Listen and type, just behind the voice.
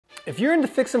If you're into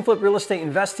fix and flip real estate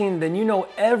investing, then you know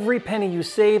every penny you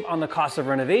save on the cost of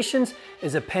renovations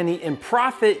is a penny in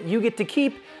profit you get to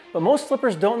keep. But most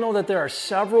flippers don't know that there are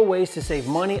several ways to save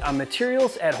money on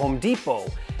materials at Home Depot.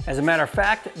 As a matter of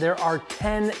fact, there are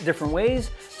 10 different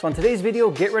ways. So in today's video,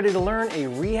 get ready to learn a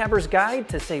Rehabber's guide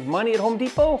to save money at Home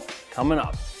Depot coming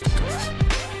up.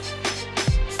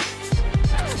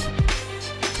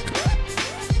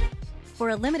 For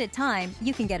a limited time,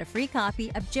 you can get a free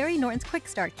copy of Jerry Norton's Quick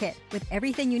Start Kit with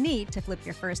everything you need to flip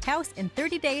your first house in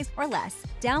 30 days or less.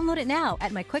 Download it now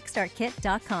at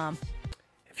myquickstartkit.com.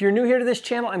 If you're new here to this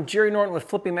channel, I'm Jerry Norton with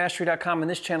FlippingMastery.com,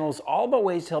 and this channel is all about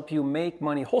ways to help you make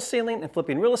money wholesaling and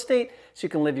flipping real estate so you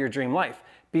can live your dream life.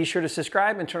 Be sure to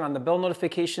subscribe and turn on the bell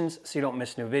notifications so you don't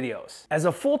miss new videos. As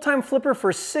a full-time flipper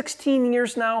for 16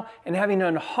 years now and having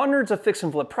done hundreds of fix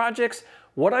and flip projects,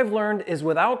 what I've learned is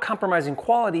without compromising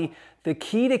quality, the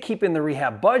key to keeping the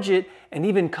rehab budget and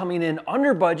even coming in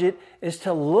under budget is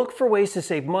to look for ways to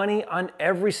save money on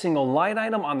every single line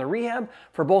item on the rehab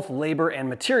for both labor and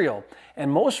material. And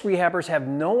most rehabbers have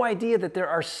no idea that there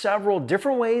are several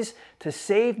different ways to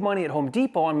save money at Home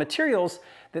Depot on materials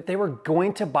that they were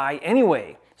going to buy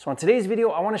anyway. So in today's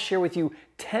video, I want to share with you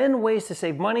 10 ways to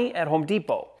save money at Home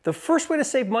Depot. The first way to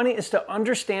save money is to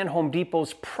understand Home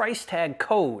Depot's price tag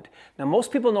code. Now,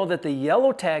 most people know that the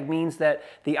yellow tag means that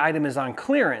the item is on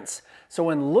clearance. So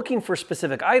when looking for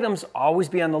specific items, always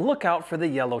be on the lookout for the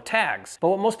yellow tags. But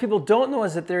what most people don't know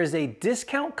is that there is a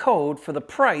discount code for the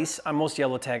price on most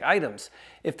yellow tag items.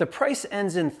 If the price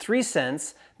ends in 3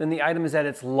 cents, then the item is at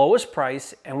its lowest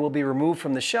price and will be removed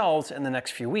from the shelves in the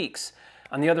next few weeks.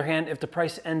 On the other hand, if the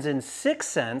price ends in 6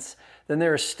 cents, then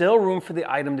there is still room for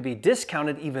the item to be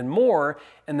discounted even more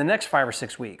in the next 5 or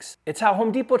 6 weeks. It's how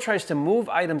Home Depot tries to move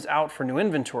items out for new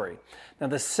inventory. Now,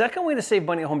 the second way to save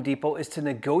money at Home Depot is to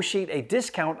negotiate a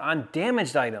discount on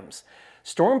damaged items.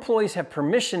 Store employees have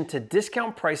permission to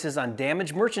discount prices on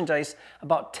damaged merchandise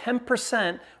about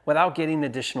 10% without getting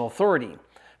additional authority.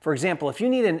 For example, if you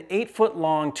need an 8-foot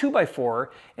long 2x4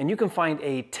 and you can find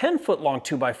a 10-foot long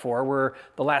 2x4 where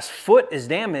the last foot is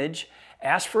damaged,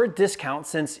 ask for a discount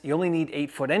since you only need 8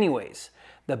 foot anyways.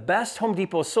 The best Home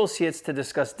Depot associates to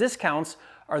discuss discounts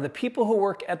are the people who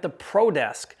work at the pro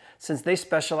desk, since they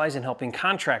specialize in helping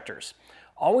contractors.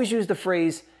 Always use the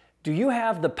phrase, "Do you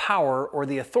have the power or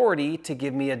the authority to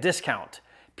give me a discount?"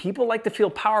 People like to feel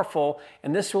powerful,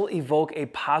 and this will evoke a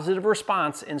positive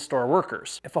response in store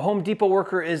workers. If a Home Depot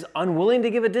worker is unwilling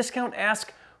to give a discount,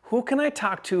 ask, "Who can I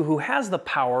talk to who has the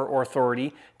power or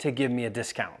authority to give me a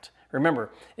discount?"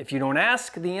 Remember, if you don't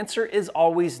ask, the answer is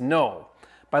always no.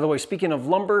 By the way, speaking of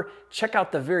lumber, check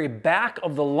out the very back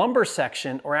of the lumber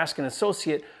section or ask an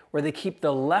associate where they keep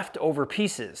the leftover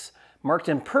pieces. Marked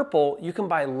in purple, you can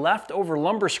buy leftover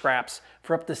lumber scraps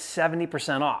for up to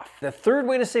 70% off. The third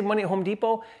way to save money at Home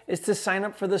Depot is to sign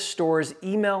up for the store's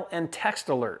email and text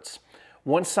alerts.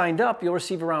 Once signed up, you'll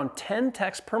receive around 10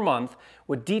 texts per month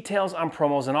with details on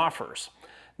promos and offers.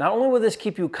 Not only will this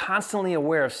keep you constantly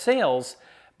aware of sales,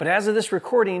 but as of this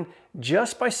recording,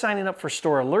 just by signing up for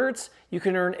store alerts, you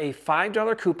can earn a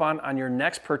 $5 coupon on your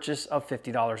next purchase of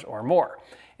 $50 or more.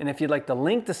 And if you'd like the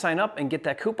link to sign up and get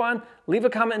that coupon, leave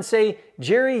a comment and say,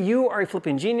 "Jerry, you are a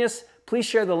flipping genius. Please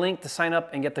share the link to sign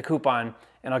up and get the coupon,"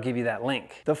 and I'll give you that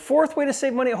link. The fourth way to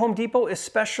save money at Home Depot is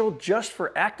special just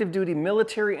for active duty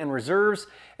military and reserves,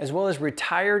 as well as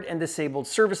retired and disabled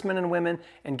servicemen and women,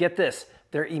 and get this,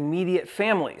 their immediate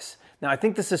families. Now, I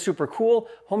think this is super cool.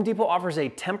 Home Depot offers a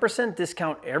 10%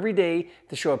 discount every day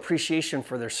to show appreciation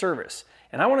for their service.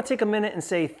 And I want to take a minute and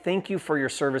say thank you for your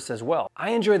service as well.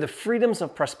 I enjoy the freedoms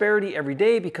of prosperity every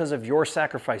day because of your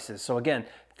sacrifices. So again,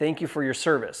 thank you for your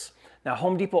service. Now,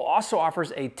 Home Depot also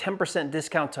offers a 10%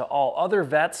 discount to all other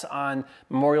vets on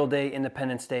Memorial Day,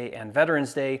 Independence Day, and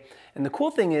Veterans Day. And the cool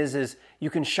thing is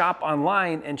you can shop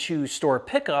online and choose store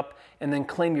pickup and then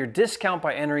claim your discount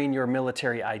by entering your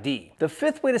military ID. The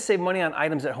fifth way to save money on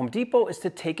items at Home Depot is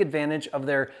to take advantage of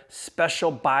their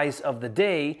special buys of the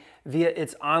day via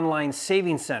its online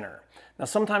savings center. Now,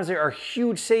 sometimes there are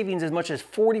huge savings as much as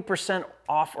 40%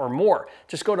 off or more.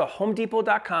 Just go to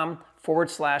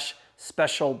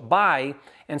homedepot.com/special buy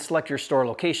and select your store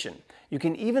location. You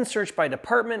can even search by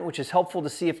department, which is helpful to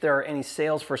see if there are any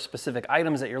sales for specific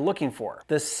items that you're looking for.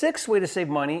 The sixth way to save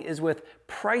money is with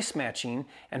price matching,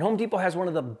 and Home Depot has one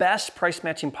of the best price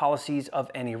matching policies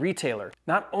of any retailer.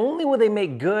 Not only will they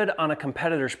make good on a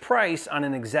competitor's price on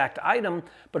an exact item,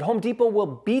 but Home Depot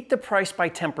will beat the price by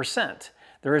 10%.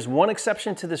 There is one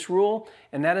exception to this rule,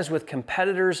 and that is with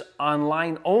competitors'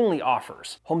 online-only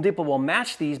offers. Home Depot will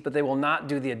match these, but they will not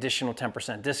do the additional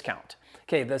 10% discount.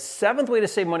 Okay, the seventh way to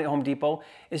save money at Home Depot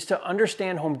is to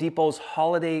understand Home Depot's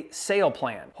holiday sale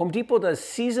plan. Home Depot does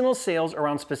seasonal sales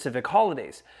around specific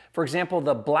holidays. For example,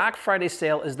 the Black Friday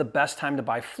sale is the best time to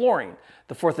buy flooring.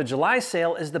 The 4th of July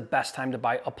sale is the best time to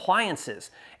buy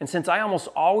appliances. And since I almost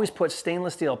always put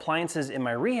stainless steel appliances in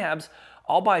my rehabs,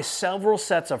 I'll buy several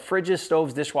sets of fridges,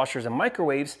 stoves, dishwashers, and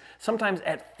microwaves, sometimes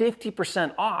at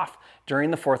 50% off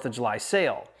during the 4th of July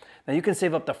sale. Now you can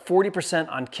save up to 40%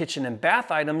 on kitchen and bath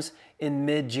items in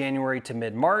mid-January to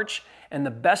mid-March, and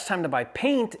the best time to buy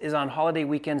paint is on holiday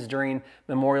weekends during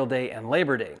Memorial Day and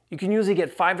Labor Day. You can usually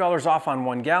get $5 off on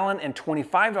 1 gallon and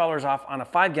 $25 off on a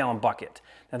 5-gallon bucket.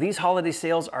 Now these holiday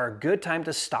sales are a good time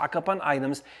to stock up on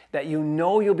items that you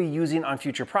know you'll be using on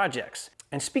future projects.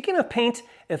 And speaking of paint,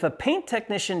 if a paint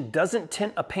technician doesn't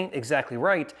tint a paint exactly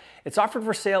right, it's offered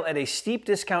for sale at a steep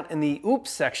discount in the Oops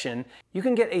section. You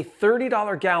can get a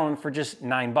 $30 gallon for just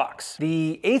 $9.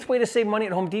 The eighth way to save money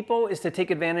at Home Depot is to take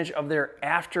advantage of their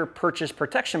after-purchase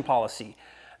protection policy.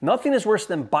 Nothing is worse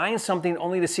than buying something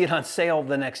only to see it on sale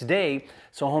the next day,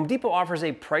 so Home Depot offers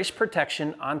a price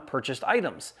protection on purchased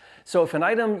items. So if an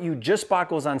item you just bought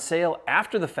goes on sale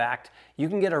after the fact, you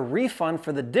can get a refund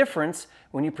for the difference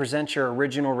when you present your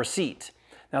original receipt.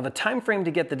 Now the time frame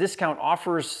to get the discount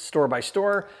offers store by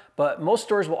store, but most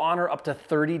stores will honor up to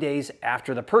 30 days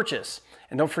after the purchase.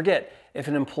 And don't forget, if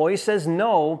an employee says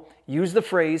no, use the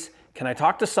phrase, "Can I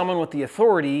talk to someone with the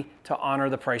authority to honor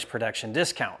the price protection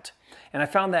discount?" And I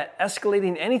found that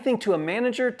escalating anything to a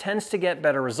manager tends to get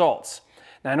better results.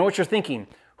 Now I know what you're thinking.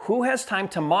 Who has time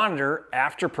to monitor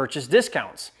after purchase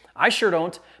discounts? I sure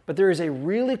don't, but there is a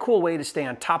really cool way to stay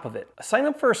on top of it. Sign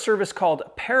up for a service called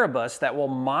Rehabbers that will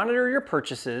monitor your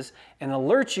purchases and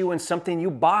alert you when something you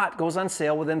bought goes on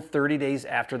sale within 30 days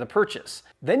after the purchase.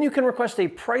 Then you can request a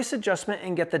price adjustment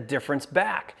and get the difference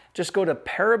back. Just go to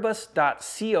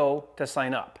rehabbers.co to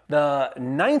sign up. The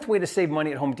ninth way to save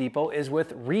money at Home Depot is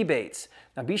with rebates.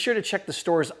 Now be sure to check the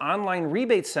store's online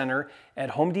rebate center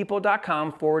at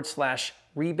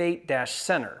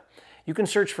homedepot.com/rebate-center. You can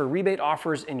search for rebate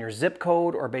offers in your zip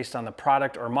code or based on the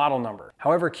product or model number.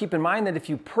 However, keep in mind that if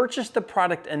you purchase the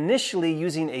product initially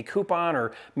using a coupon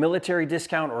or military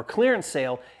discount or clearance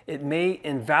sale, it may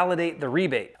invalidate the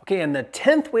rebate. Okay, and the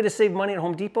 10th way to save money at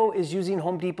Home Depot is using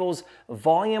Home Depot's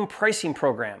volume pricing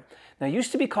program. Now, it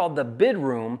used to be called the bid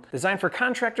room. Designed for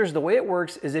contractors, the way it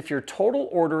works is if your total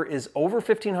order is over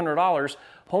 $1,500,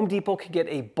 Home Depot can get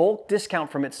a bulk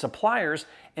discount from its suppliers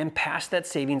and pass that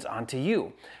savings on to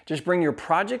you. Just bring your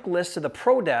project list to the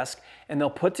pro desk and they'll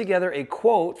put together a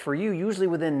quote for you usually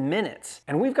within minutes.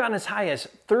 And we've gotten as high as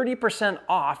 30%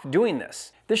 off doing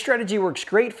this. This strategy works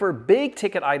great for big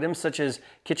ticket items such as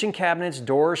kitchen cabinets,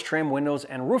 doors, trim, windows,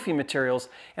 and roofing materials.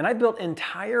 And I built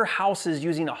entire houses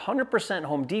using 100%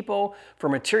 Home Depot for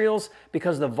materials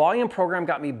because the volume program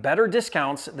got me better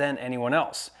discounts than anyone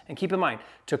else. And keep in mind,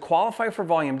 to qualify for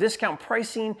volume discount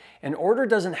pricing, an order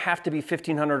doesn't have to be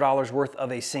 $1,500 worth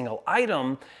of a single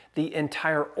item. The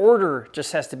entire order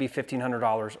just has to be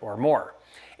 $1,500 or more.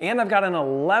 And I've got an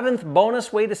 11th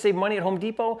bonus way to save money at Home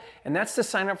Depot, and that's to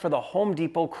sign up for the Home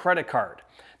Depot credit card.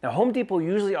 Now, Home Depot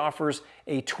usually offers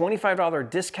a $25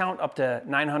 discount up to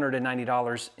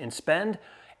 $990 in spend,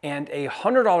 and a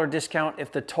 $100 discount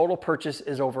if the total purchase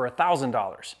is over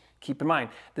 $1,000. Keep in mind,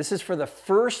 this is for the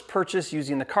first purchase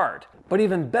using the card. But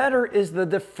even better is the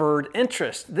deferred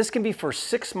interest. This can be for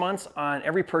 6 months on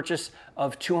every purchase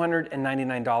of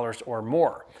 $299 or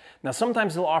more. Now,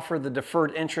 sometimes they'll offer the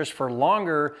deferred interest for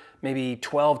longer, maybe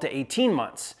 12 to 18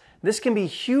 months. This can be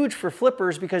huge for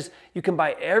flippers because you can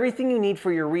buy everything you need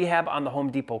for your rehab on the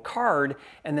Home Depot card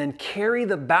and then carry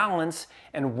the balance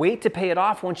and wait to pay it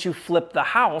off once you flip the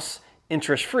house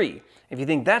interest-free. If you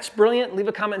think that's brilliant, leave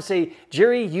a comment and say,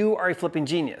 "Jerry, you are a flipping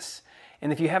genius."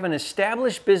 And if you have an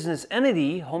established business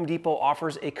entity, Home Depot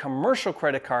offers a commercial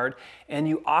credit card and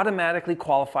you automatically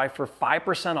qualify for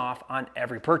 5% off on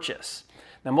every purchase.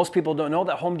 Now, most people don't know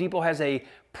that Home Depot has a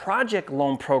project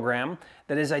loan program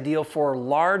that is ideal for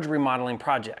large remodeling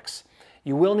projects.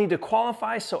 You will need to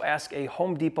qualify, so ask a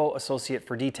Home Depot associate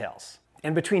for details.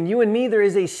 And between you and me, there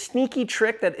is a sneaky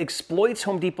trick that exploits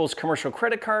Home Depot's commercial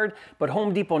credit card, but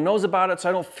Home Depot knows about it, so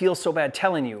I don't feel so bad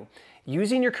telling you.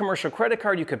 Using your commercial credit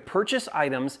card, you could purchase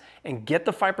items and get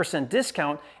the 5%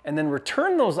 discount and then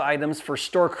return those items for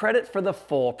store credit for the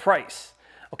full price.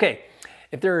 Okay,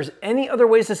 if there's any other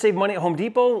ways to save money at Home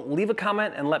Depot, leave a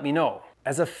comment and let me know.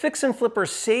 As a fix and flipper,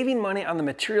 saving money on the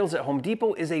materials at Home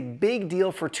Depot is a big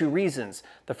deal for two reasons.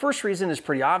 The first reason is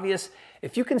pretty obvious.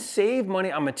 If you can save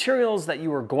money on materials that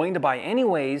you were going to buy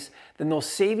anyways, then those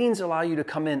savings allow you to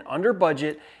come in under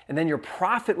budget, and then your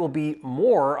profit will be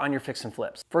more on your fix and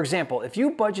flips. For example, if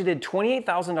you budgeted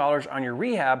 $28,000 on your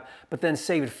rehab, but then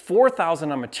saved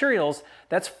 $4,000 on materials,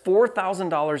 that's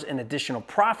 $4,000 in additional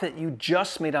profit you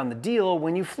just made on the deal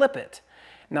when you flip it.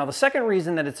 Now, the second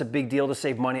reason that it's a big deal to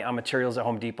save money on materials at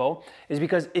Home Depot is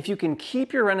because if you can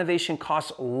keep your renovation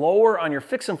costs lower on your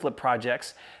fix and flip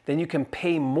projects, then you can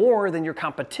pay more than your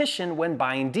competition when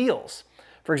buying deals.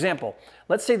 For example,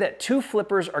 let's say that two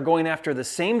flippers are going after the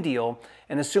same deal,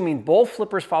 and assuming both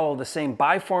flippers follow the same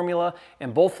buy formula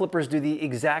and both flippers do the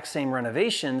exact same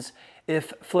renovations,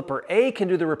 if flipper A can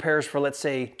do the repairs for, let's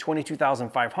say,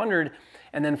 $22,500,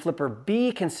 and then flipper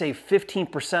B can save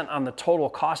 15% on the total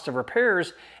cost of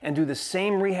repairs and do the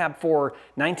same rehab for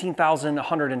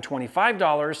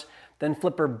 $19,125, then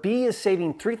flipper B is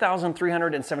saving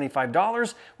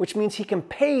 $3,375, which means he can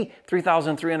pay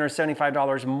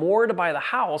 $3,375 more to buy the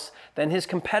house than his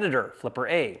competitor, flipper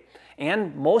A.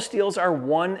 And most deals are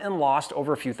won and lost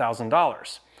over a few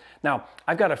 $1,000s. Now,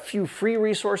 I've got a few free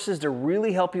resources to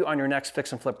really help you on your next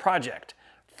fix and flip project.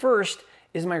 First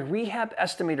is my Rehab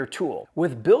Estimator tool.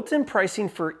 With built-in pricing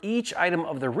for each item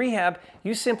of the rehab,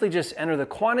 you simply just enter the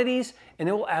quantities and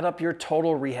it will add up your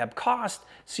total rehab cost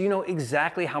so you know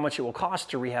exactly how much it will cost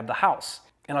to rehab the house.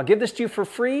 And I'll give this to you for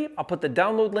free. I'll put the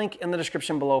download link in the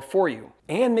description below for you.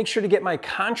 And make sure to get my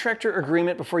contractor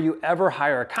agreement before you ever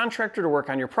hire a contractor to work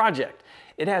on your project.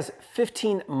 It has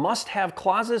 15 must-have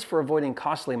clauses for avoiding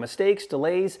costly mistakes,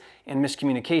 delays, and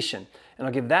miscommunication. And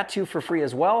I'll give that to you for free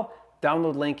as well.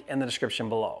 Download link in the description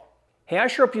below. Hey, I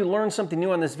sure hope you learned something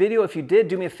new on this video. If you did,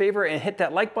 do me a favor and hit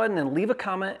that like button and leave a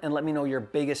comment and let me know your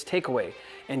biggest takeaway.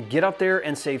 And get out there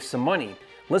and save some money.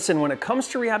 Listen, when it comes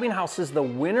to rehabbing houses, the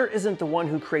winner isn't the one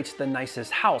who creates the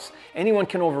nicest house. Anyone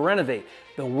can over-renovate.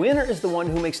 The winner is the one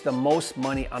who makes the most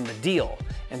money on the deal.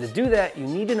 And to do that, you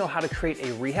need to know how to create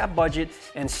a rehab budget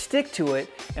and stick to it,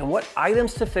 and what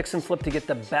items to fix and flip to get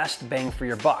the best bang for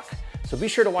your buck. So be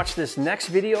sure to watch this next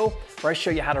video where I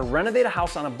show you how to renovate a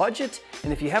house on a budget.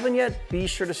 And if you haven't yet, be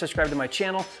sure to subscribe to my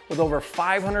channel. With over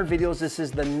 500 videos, this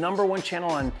is the #1 channel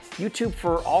on YouTube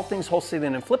for all things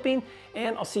wholesaling and flipping.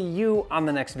 And I'll see you on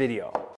the next video.